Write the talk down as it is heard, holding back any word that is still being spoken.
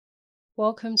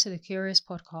Welcome to the Curious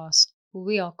Podcast, where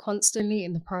we are constantly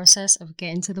in the process of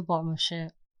getting to the bottom of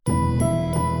shit.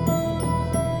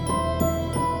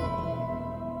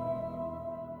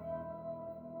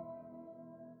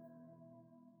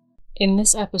 In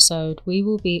this episode, we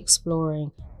will be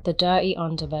exploring the dirty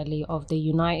underbelly of the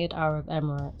United Arab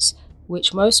Emirates,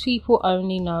 which most people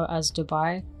only know as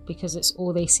Dubai because it's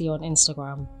all they see on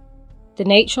Instagram. The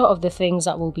nature of the things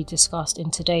that will be discussed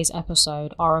in today's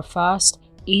episode are a first,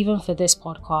 even for this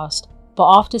podcast, but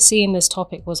after seeing this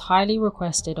topic was highly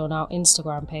requested on our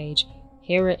Instagram page,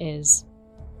 here it is.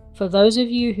 For those of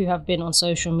you who have been on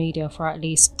social media for at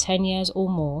least 10 years or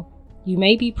more, you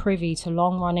may be privy to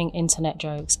long-running internet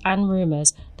jokes and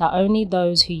rumours that only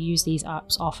those who use these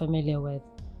apps are familiar with.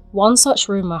 One such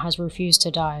rumour has refused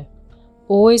to die,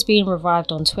 always being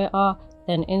revived on Twitter,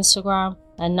 then Instagram,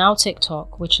 and now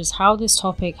TikTok, which is how this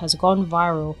topic has gone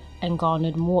viral and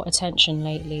garnered more attention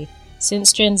lately,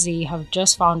 since Gen Z have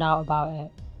just found out about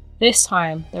it. This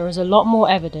time, there is a lot more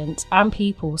evidence and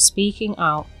people speaking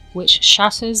out which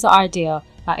shatters the idea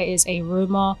that it is a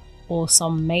rumour or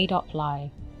some made-up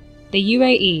lie. The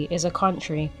UAE is a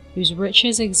country whose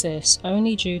riches exist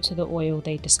only due to the oil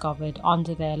they discovered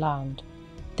under their land.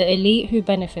 The elite who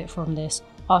benefit from this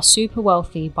are super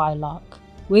wealthy by luck.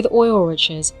 With oil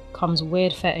riches comes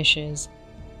weird fetishes,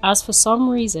 as for some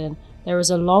reason there is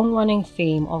a long-running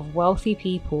theme of wealthy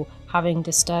people having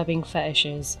disturbing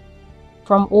fetishes.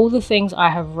 From all the things I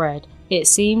have read, it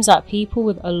seems that people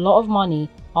with a lot of money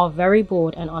are very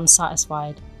bored and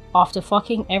unsatisfied. After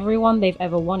fucking everyone they've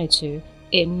ever wanted to,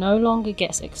 it no longer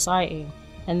gets exciting,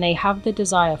 and they have the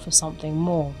desire for something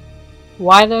more.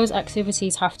 Why those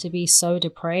activities have to be so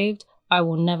depraved, I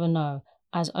will never know,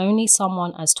 as only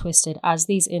someone as twisted as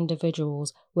these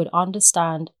individuals would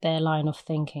understand their line of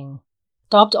thinking.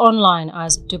 Dubbed online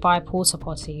as Dubai Porta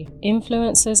Potty,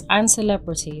 influencers and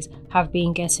celebrities have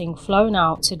been getting flown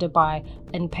out to Dubai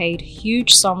and paid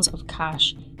huge sums of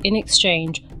cash in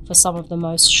exchange for some of the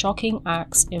most shocking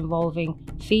acts involving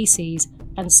feces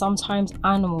and sometimes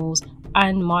animals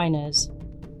and minors.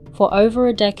 For over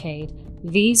a decade,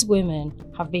 these women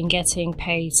have been getting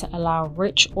paid to allow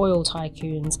rich oil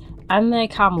tycoons and their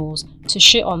camels to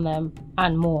shit on them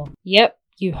and more. Yep,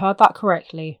 you heard that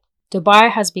correctly. Dubai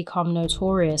has become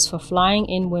notorious for flying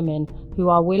in women who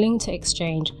are willing to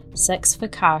exchange sex for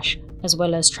cash, as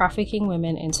well as trafficking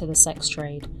women into the sex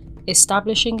trade,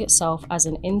 establishing itself as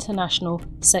an international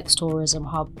sex tourism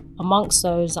hub amongst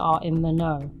those that are in the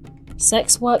know.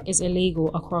 Sex work is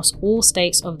illegal across all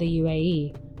states of the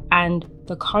UAE, and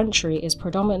the country is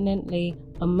predominantly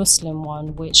a Muslim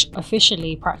one which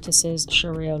officially practices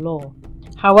Sharia law.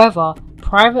 However,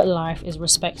 private life is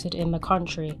respected in the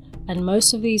country, and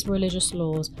most of these religious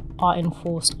laws are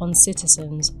enforced on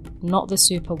citizens, not the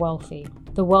super wealthy.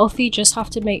 The wealthy just have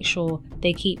to make sure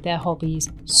they keep their hobbies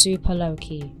super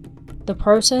low-key. The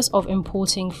process of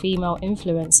importing female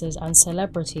influencers and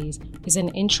celebrities is an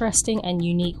interesting and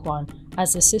unique one,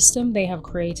 as the system they have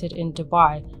created in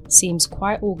Dubai seems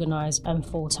quite organised and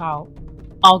thought out.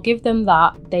 I'll give them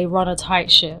that, they run a tight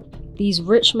ship. These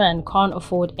rich men can't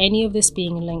afford any of this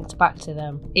being linked back to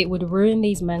them. It would ruin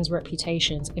these men's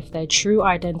reputations if their true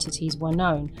identities were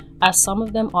known, as some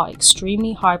of them are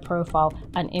extremely high profile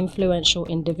and influential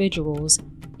individuals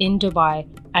in Dubai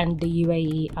and the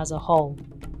UAE as a whole.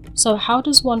 So how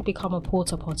does one become a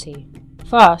porta potty?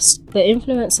 First, the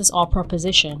influencers are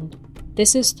propositioned.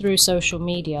 This is through social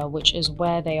media, which is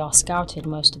where they are scouted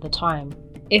most of the time.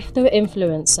 If the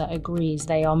influencer agrees,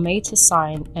 they are made to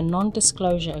sign a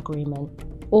non-disclosure agreement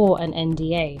or an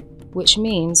NDA, which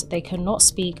means they cannot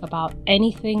speak about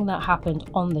anything that happened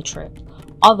on the trip.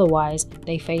 Otherwise,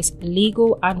 they face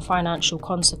legal and financial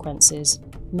consequences,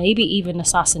 maybe even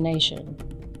assassination.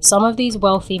 Some of these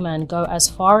wealthy men go as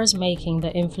far as making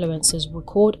the influencers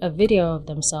record a video of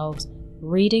themselves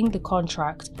reading the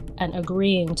contract and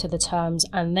agreeing to the terms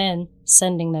and then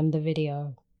sending them the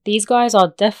video. These guys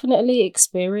are definitely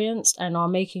experienced and are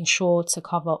making sure to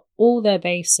cover all their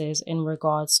bases in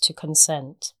regards to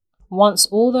consent. Once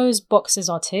all those boxes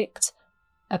are ticked,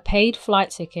 a paid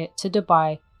flight ticket to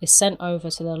Dubai is sent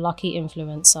over to the lucky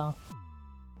influencer.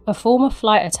 A former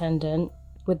flight attendant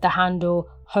with the handle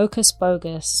Hocus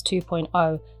Bogus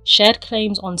 2.0 shared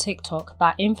claims on TikTok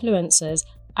that influencers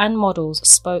and models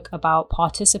spoke about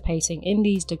participating in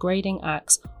these degrading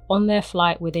acts on their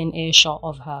flight within earshot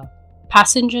of her.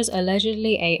 Passengers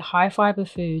allegedly ate high-fiber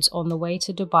foods on the way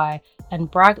to Dubai and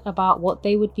bragged about what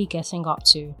they would be getting up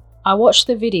to. I watched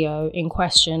the video in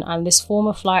question, and this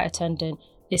former flight attendant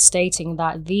is stating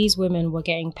that these women were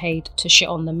getting paid to shit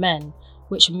on the men,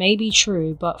 which may be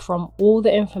true, but from all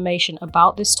the information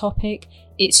about this topic,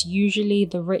 it's usually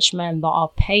the rich men that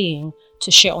are paying to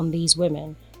shit on these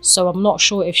women. So I'm not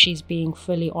sure if she's being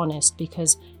fully honest,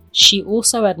 because she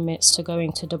also admits to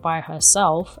going to Dubai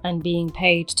herself and being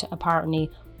paid to apparently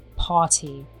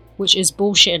party, which is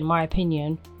bullshit in my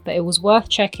opinion, but it was worth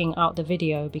checking out the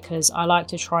video because I like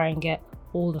to try and get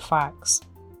all the facts.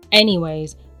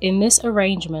 Anyways, in this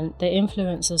arrangement, the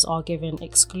influencers are given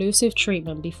exclusive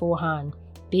treatment beforehand,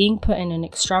 being put in an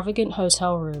extravagant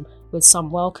hotel room with some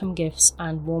welcome gifts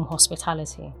and warm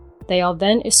hospitality. They are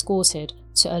then escorted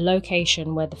to a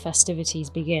location where the festivities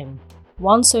begin.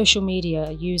 One social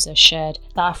media user shared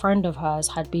that a friend of hers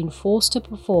had been forced to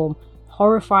perform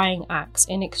horrifying acts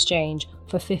in exchange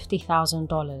for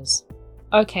 $50,000.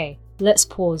 Okay, let's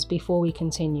pause before we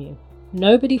continue.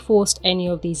 Nobody forced any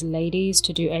of these ladies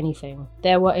to do anything.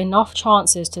 There were enough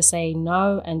chances to say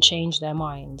no and change their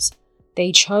minds.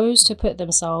 They chose to put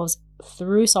themselves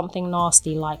through something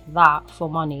nasty like that for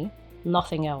money,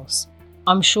 nothing else.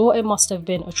 I'm sure it must have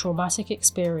been a traumatic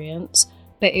experience,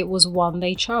 but it was one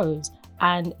they chose.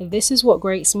 And this is what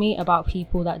grates me about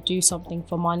people that do something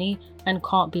for money and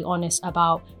can't be honest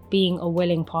about being a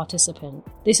willing participant.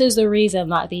 This is the reason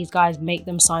that these guys make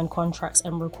them sign contracts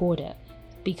and record it,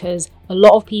 because a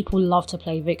lot of people love to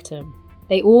play victim.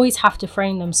 They always have to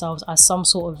frame themselves as some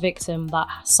sort of victim that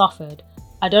suffered.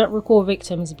 I don't recall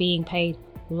victims being paid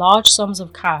large sums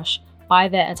of cash by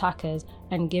their attackers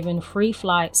and given free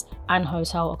flights and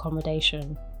hotel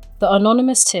accommodation. The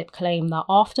anonymous tip claimed that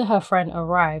after her friend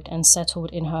arrived and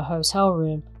settled in her hotel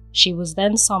room, she was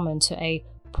then summoned to a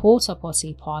porta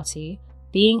potty party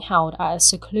being held at a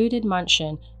secluded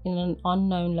mansion in an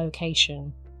unknown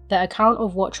location. The account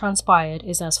of what transpired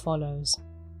is as follows.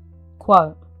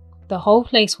 Quote, "The whole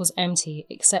place was empty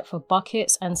except for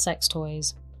buckets and sex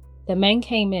toys. The men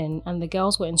came in and the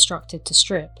girls were instructed to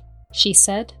strip. She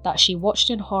said that she watched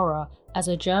in horror as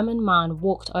a German man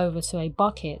walked over to a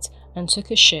bucket and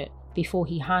took a shit before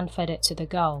he hand-fed it to the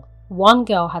girl. One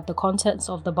girl had the contents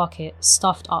of the bucket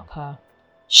stuffed up her.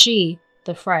 She,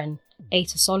 the friend,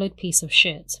 ate a solid piece of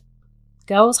shit.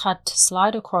 Girls had to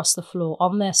slide across the floor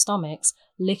on their stomachs,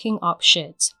 licking up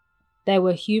shit. There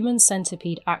were human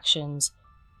centipede actions.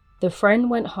 The friend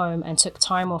went home and took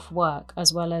time off work,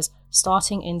 as well as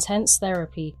starting intense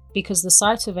therapy because the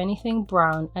sight of anything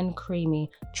brown and creamy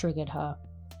triggered her."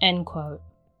 End quote.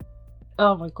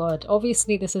 Oh my god,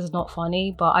 obviously this is not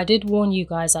funny, but I did warn you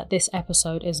guys that this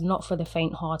episode is not for the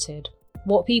faint-hearted.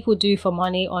 What people do for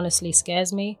money honestly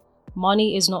scares me.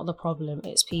 Money is not the problem,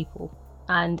 it's people.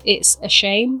 And it's a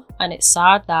shame and it's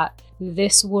sad that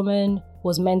this woman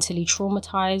was mentally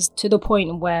traumatized to the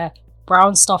point where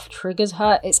brown stuff triggers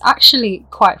her. It's actually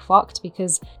quite fucked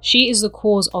because she is the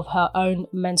cause of her own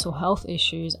mental health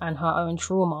issues and her own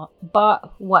trauma,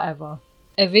 but whatever.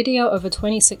 A video of a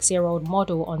 26-year-old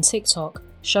model on TikTok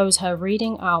shows her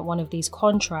reading out one of these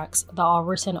contracts that are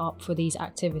written up for these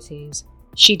activities.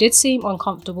 She did seem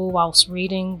uncomfortable whilst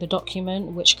reading the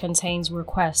document, which contains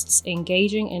requests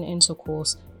engaging in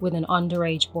intercourse with an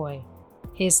underage boy.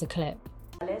 Here's the clip.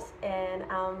 And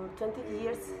I'm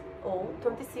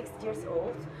 26 years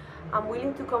old. I'm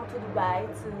willing to come to Dubai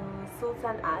to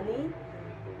Sultan Ali.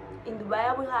 In Dubai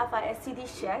I will have a STD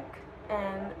check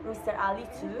and Mr. Ali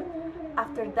too.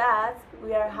 After that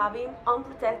we are having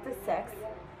unprotected sex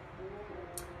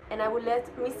and I will let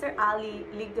Mr. Ali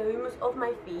lick the humus of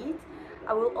my feet.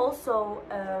 I will also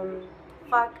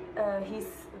fuck his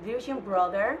virgin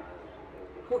brother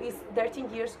who is 13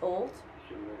 years old,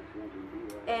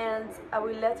 and I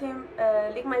will let him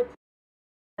lick my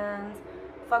and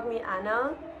fuck me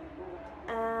Anna.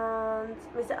 And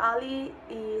Mr. Ali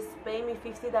is paying me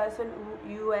 $50,000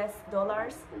 US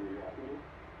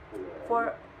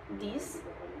for this,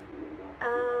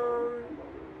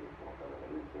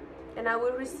 and I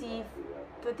will receive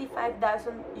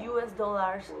 $25,000 US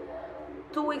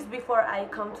 2 weeks before I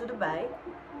come to Dubai.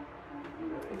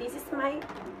 This is my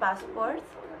passport.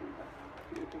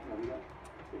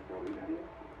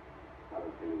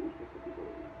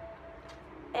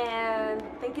 And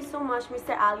thank you so much,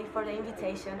 Mr. Ali, for the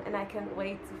invitation, and I can't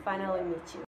wait to finally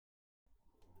meet you.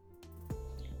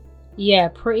 Yeah,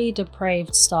 pretty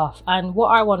depraved stuff. And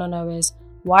what I want to know is,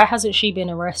 why hasn't she been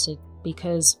arrested?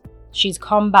 Because she's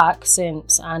come back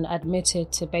since and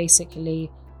admitted to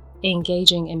basically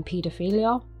engaging in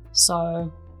paedophilia.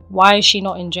 So why is she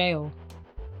not in jail?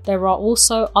 There are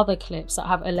also other clips that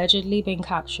have allegedly been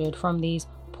captured from these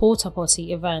porta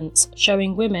potty events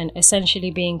showing women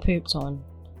essentially being pooped on.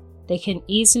 They can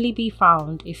easily be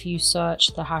found if you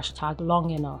search the hashtag long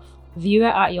enough. View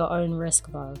it at your own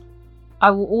risk though.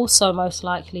 I will also most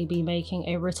likely be making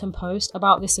a written post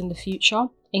about this in the future,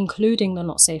 including the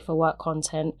not safe for work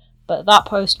content, but that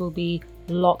post will be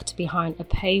locked behind a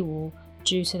paywall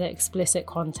due to the explicit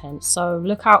content. So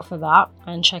look out for that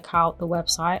and check out the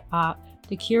website at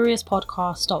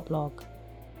thecuriouspodcast.blog.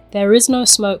 There is no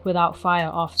smoke without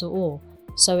fire after all,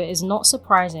 so it is not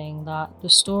surprising that the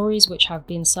stories which have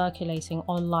been circulating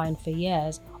online for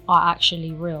years are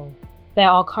actually real. There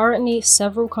are currently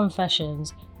several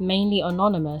confessions, mainly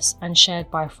anonymous and shared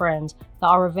by friends, that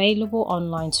are available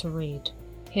online to read.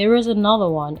 Here is another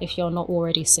one if you're not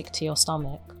already sick to your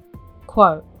stomach.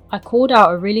 Quote, I called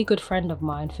out a really good friend of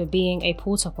mine for being a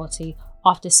porta potty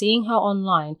after seeing her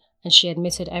online and she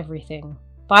admitted everything.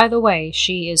 By the way,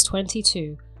 she is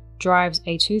 22, drives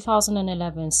a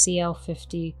 2011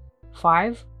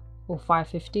 CL55 or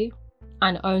 550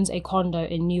 and owns a condo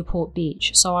in Newport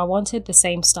Beach, so I wanted the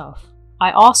same stuff.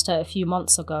 I asked her a few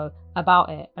months ago about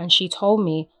it and she told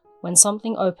me when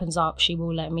something opens up she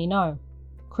will let me know.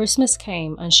 Christmas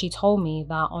came and she told me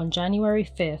that on January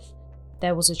 5th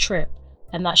there was a trip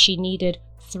and that she needed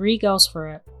 3 girls for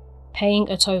it, paying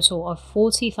a total of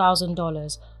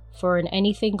 $40,000 for an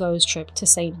anything goes trip to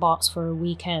St. Bart's for a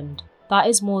weekend. That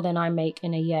is more than I make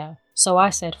in a year. So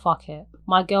I said, fuck it.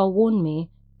 My girl warned me.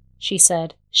 She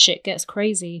said, shit gets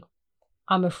crazy.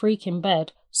 I'm a freak in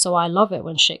bed, so I love it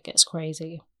when shit gets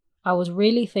crazy. I was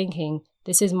really thinking,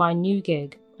 this is my new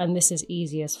gig, and this is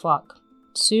easy as fuck.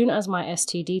 Soon as my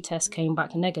STD test came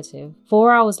back negative,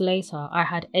 4 hours later, I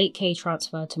had $8,000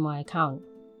 transferred to my account.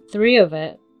 3 of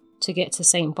it to get to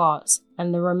St. Bart's,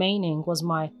 and the remaining was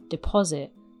my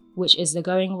deposit, which is the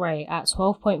going rate at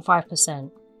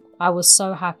 12.5%. I was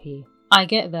so happy. I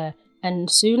get there, and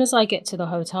as soon as I get to the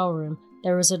hotel room,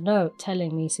 there is a note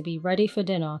telling me to be ready for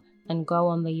dinner and go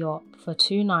on the yacht for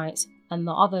 2 nights, and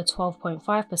the other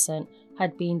 12.5%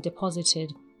 had been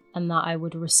deposited and that I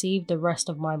would receive the rest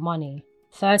of my money,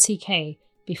 $30,000,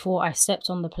 before I stepped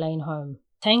on the plane home.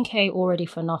 $10,000 already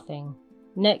for nothing.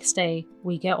 Next day,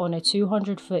 we get on a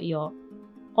 200-foot yacht.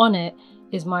 On it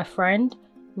is my friend,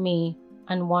 me,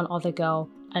 and 1 other girl,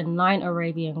 and 9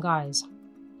 Arabian guys.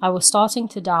 I was starting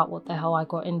to doubt what the hell I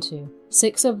got into.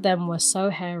 6 of them were so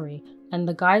hairy, and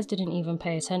the guys didn't even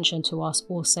pay attention to us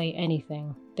or say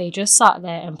anything. They just sat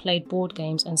there and played board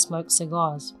games and smoked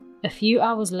cigars. A few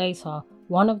hours later,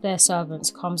 one of their servants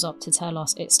comes up to tell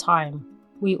us it's time.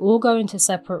 We all go into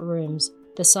separate rooms.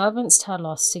 The servants tell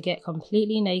us to get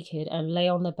completely naked and lay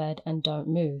on the bed and don't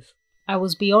move. I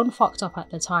was beyond fucked up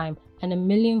at the time, and a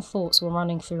million thoughts were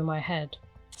running through my head.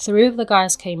 3 of the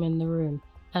guys came in the room,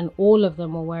 and all of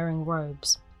them were wearing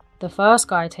robes. The first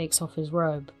guy takes off his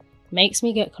robe, makes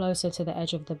me get closer to the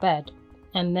edge of the bed,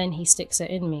 and then he sticks it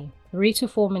in me. 3 to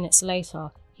 4 minutes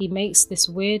later, he makes this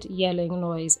weird yelling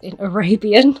noise in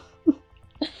Arabian,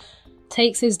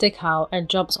 takes his dick out and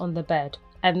jumps on the bed,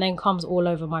 and then comes all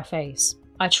over my face.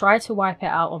 I try to wipe it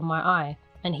out on my eye,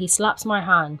 and he slaps my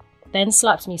hand, then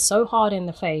slaps me so hard in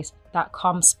the face that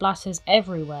cum splatters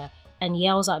everywhere and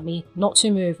yells at me not to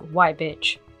move, white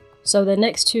bitch. So the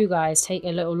next 2 guys take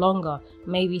a little longer,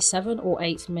 maybe 7 or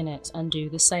 8 minutes, and do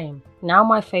the same. Now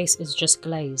my face is just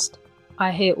glazed.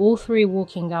 I hear all 3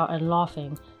 walking out and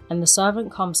laughing, and the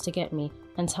servant comes to get me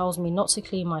and tells me not to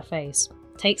clean my face,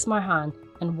 takes my hand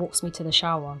and walks me to the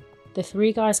shower. The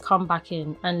 3 guys come back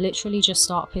in and literally just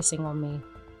start pissing on me.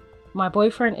 My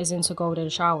boyfriend is into golden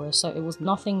showers, so it was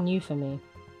nothing new for me.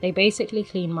 They basically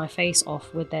clean my face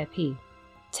off with their pee.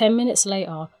 10 minutes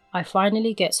later, I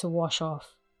finally get to wash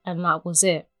off. And that was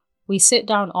it. We sit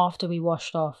down after we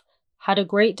washed off, had a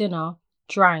great dinner,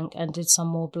 drank and did some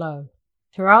more blow.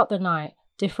 Throughout the night,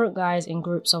 different guys in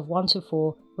groups of 1 to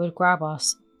 4 would grab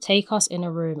us, take us in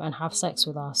a room and have sex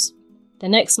with us. The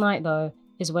next night though,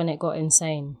 is when it got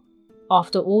insane.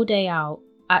 After all day out,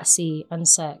 at sea and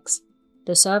sex,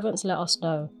 the servants let us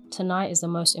know tonight is the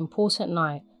most important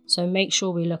night, so make sure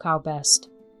we look our best.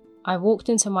 I walked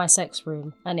into my sex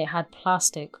room and it had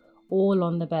plastic all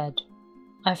on the bed.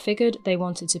 I figured they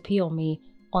wanted to pee on me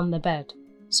on the bed,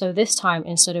 so this time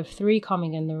instead of 3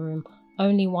 coming in the room,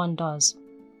 only 1 does.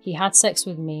 He had sex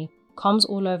with me, comes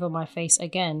all over my face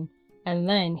again, and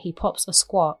then he pops a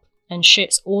squat and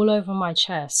shits all over my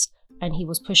chest, and he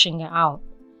was pushing it out.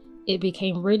 It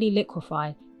became really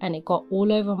liquefied and it got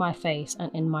all over my face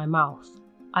and in my mouth.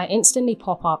 I instantly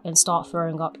pop up and start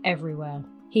throwing up everywhere.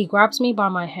 He grabs me by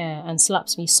my hair and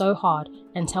slaps me so hard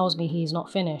and tells me he's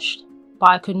not finished. But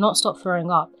I could not stop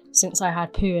throwing up since I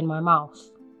had poo in my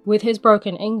mouth. With his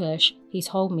broken English, he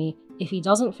told me if he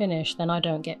doesn't finish then I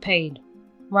don't get paid.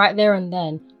 Right there and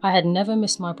then, I had never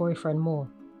missed my boyfriend more.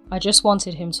 I just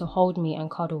wanted him to hold me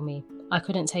and cuddle me. I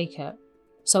couldn't take it.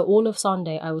 So all of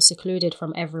Sunday I was secluded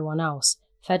from everyone else,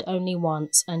 fed only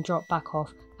once and dropped back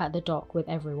off at the dock with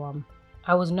everyone.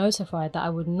 I was notified that I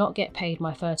would not get paid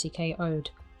my 30k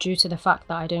owed due to the fact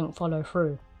that I didn't follow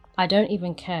through. I don't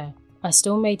even care. I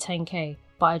still made 10k,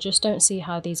 but I just don't see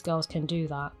how these girls can do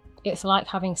that. It's like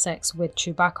having sex with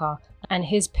Chewbacca and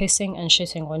his pissing and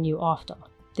shitting on you after.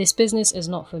 This business is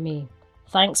not for me.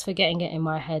 Thanks for getting it in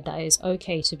my head that it is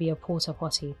okay to be a porta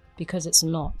potty, because it's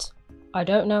not. I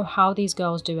don't know how these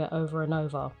girls do it over and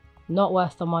over. Not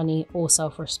worth the money or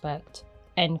self-respect.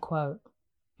 End quote.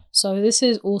 So this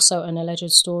is also an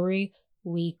alleged story.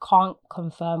 We can't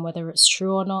confirm whether it's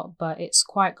true or not, but it's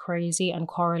quite crazy and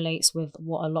correlates with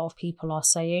what a lot of people are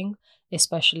saying,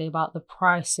 especially about the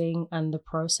pricing and the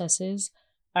processes.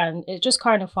 And it's just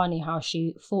kind of funny how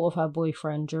she thought of her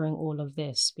boyfriend during all of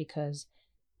this, because,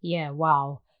 yeah,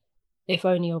 wow, if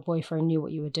only your boyfriend knew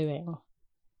what you were doing.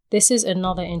 This is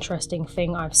another interesting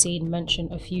thing I've seen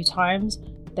mentioned a few times.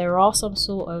 There are some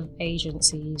sort of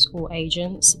agencies or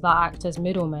agents that act as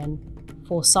middlemen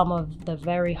for some of the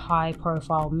very high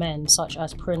profile men, such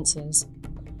as princes.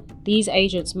 These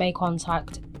agents may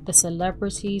contact the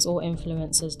celebrities or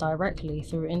influencers directly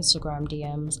through Instagram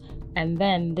DMs, and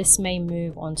then this may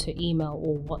move on to email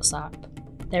or WhatsApp.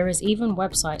 There is even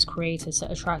websites created to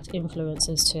attract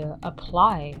influencers to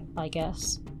apply, I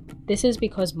guess. This is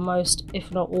because most,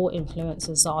 if not all,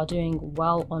 influencers that are doing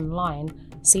well online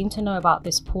seem to know about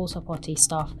this porta potty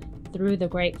stuff through the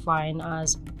grapevine,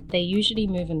 as they usually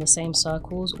move in the same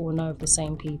circles or know of the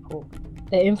same people.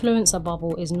 The influencer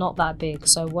bubble is not that big,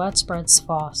 so word spreads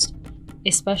fast,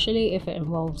 especially if it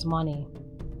involves money.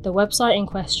 The website in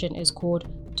question is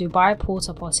called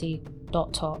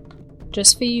DubaiPortaPotty.top.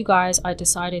 Just for you guys, I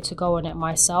decided to go on it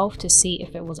myself to see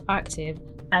if it was active,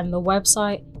 and the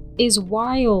website is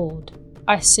wild.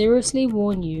 I seriously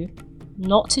warn you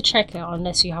not to check it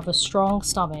unless you have a strong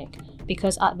stomach,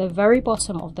 because at the very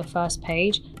bottom of the first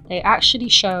page, they actually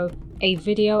show a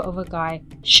video of a guy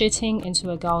shitting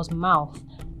into a girl's mouth,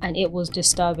 and it was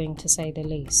disturbing to say the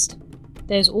least.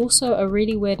 There's also a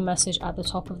really weird message at the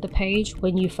top of the page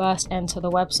when you first enter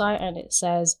the website, and it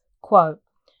says, quote,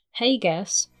 "Hey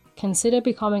guests, consider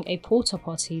becoming a porta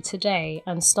potty today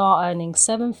and start earning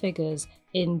 7 figures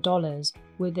in dollars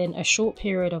within a short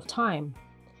period of time.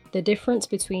 The difference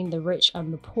between the rich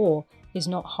and the poor is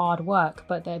not hard work,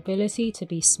 but the ability to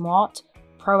be smart,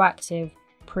 proactive,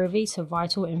 privy to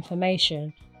vital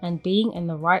information, and being in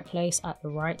the right place at the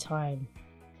right time.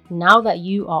 Now that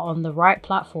you are on the right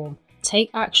platform, take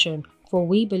action, for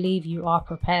we believe you are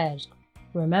prepared.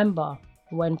 Remember,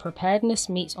 when preparedness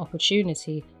meets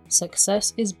opportunity,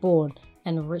 success is born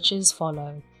and riches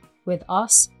follow. With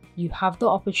us, you have the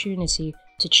opportunity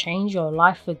to change your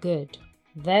life for good.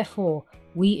 Therefore,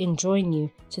 we enjoin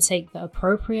you to take the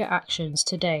appropriate actions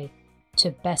today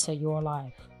to better your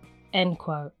life." End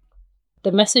quote.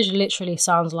 The message literally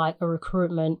sounds like a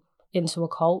recruitment into a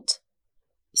cult.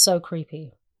 So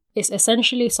creepy. It's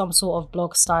essentially some sort of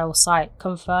blog style site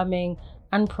confirming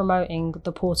and promoting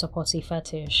the porta potty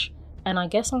fetish. And I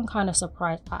guess I'm kind of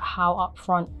surprised at how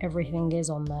upfront everything is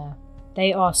on there.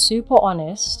 They are super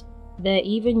honest. They're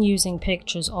even using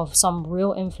pictures of some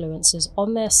real influencers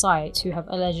on their site who have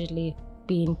allegedly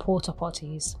been porta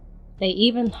potties. They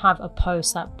even have a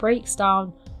post that breaks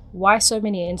down why so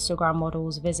many Instagram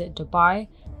models visit Dubai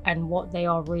and what they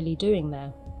are really doing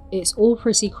there. It's all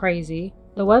pretty crazy.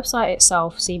 The website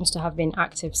itself seems to have been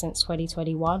active since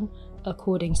 2021,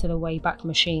 according to the Wayback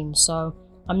Machine, so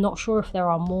I'm not sure if there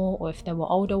are more or if there were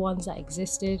older ones that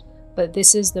existed, but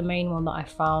this is the main one that I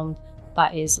found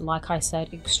that is, like I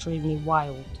said, extremely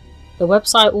wild. The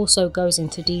website also goes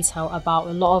into detail about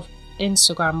a lot of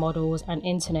Instagram models and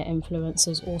internet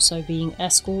influencers also being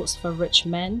escorts for rich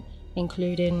men,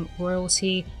 including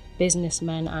royalty,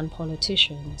 businessmen and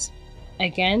politicians.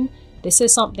 Again, this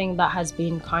is something that has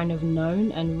been kind of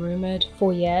known and rumoured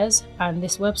for years, and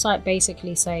this website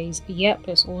basically says, yep,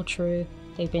 it's all true,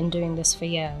 they've been doing this for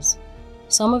years.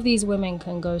 Some of these women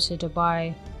can go to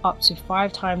Dubai up to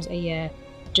 5 times a year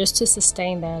just to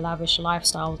sustain their lavish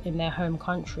lifestyles in their home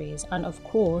countries, and of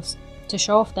course, to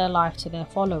show off their life to their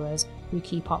followers who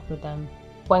keep up with them.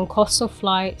 When costs of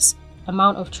flights,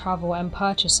 amount of travel and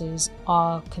purchases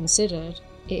are considered,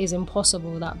 it is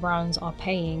impossible that brands are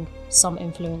paying some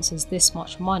influencers this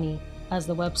much money, as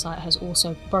the website has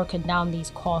also broken down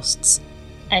these costs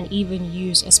and even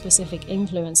used a specific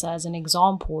influencer as an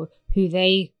example who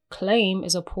they claim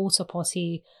is a porta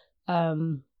potty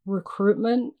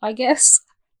recruitment, I guess.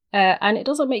 And it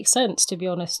doesn't make sense, to be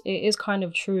honest. It is kind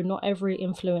of true. Not every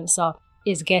influencer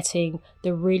is getting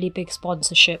the really big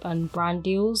sponsorship and brand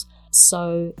deals.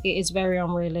 So it is very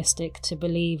unrealistic to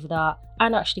believe that,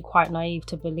 and actually quite naive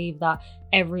to believe that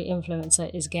every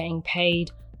influencer is getting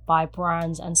paid by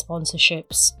brands and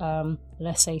sponsorships,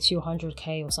 let's say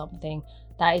 200k or something.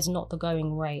 That is not the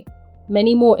going rate.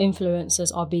 Many more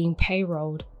influencers are being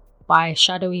payrolled by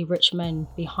shadowy rich men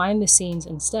behind the scenes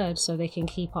instead, so they can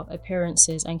keep up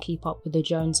appearances and keep up with the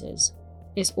Joneses.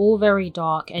 It's all very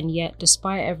dark, and yet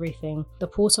despite everything, the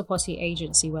Porta Potty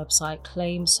agency website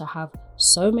claims to have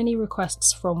so many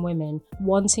requests from women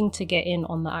wanting to get in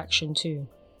on the action too.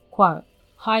 Quote,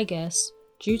 "Hi guests,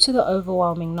 due to the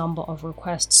overwhelming number of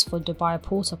requests for Dubai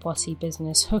Porta Potty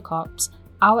business hookups,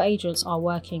 our agents are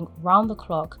working round the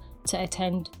clock to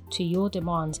attend to your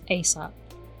demands ASAP.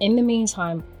 In the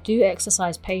meantime, do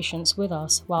exercise patience with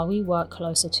us while we work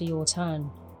closer to your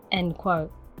turn." End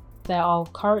quote. There are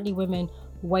currently women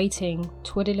waiting,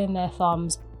 twiddling their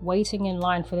thumbs, waiting in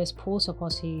line for this Porta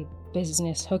Potty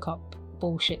business hookup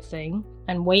bullshit thing,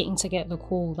 and waiting to get the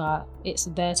call that it's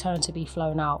their turn to be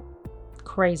flown out.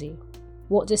 Crazy.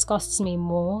 What disgusts me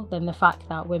more than the fact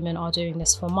that women are doing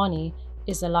this for money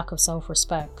is the lack of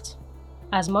self-respect.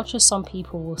 As much as some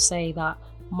people will say that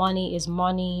money is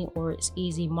money or it's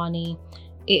easy money,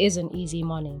 it isn't easy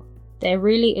money. There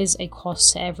really is a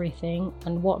cost to everything,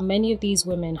 and what many of these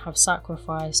women have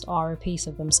sacrificed are a piece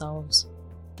of themselves.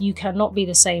 You cannot be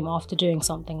the same after doing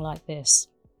something like this.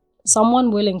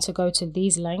 Someone willing to go to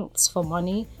these lengths for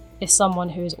money is someone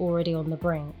who is already on the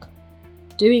brink.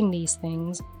 Doing these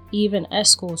things, even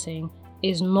escorting,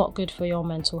 is not good for your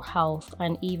mental health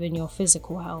and even your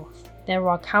physical health. There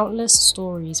are countless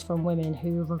stories from women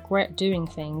who regret doing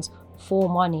things for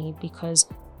money because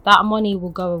that money will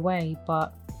go away,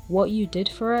 but what you did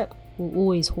for it will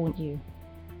always haunt you.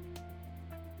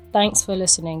 Thanks for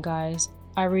listening, guys.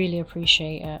 I really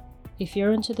appreciate it. If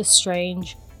you're into the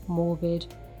strange,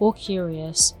 morbid, or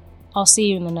curious, I'll see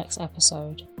you in the next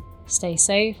episode. Stay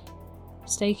safe,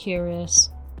 stay curious,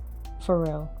 for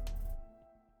real.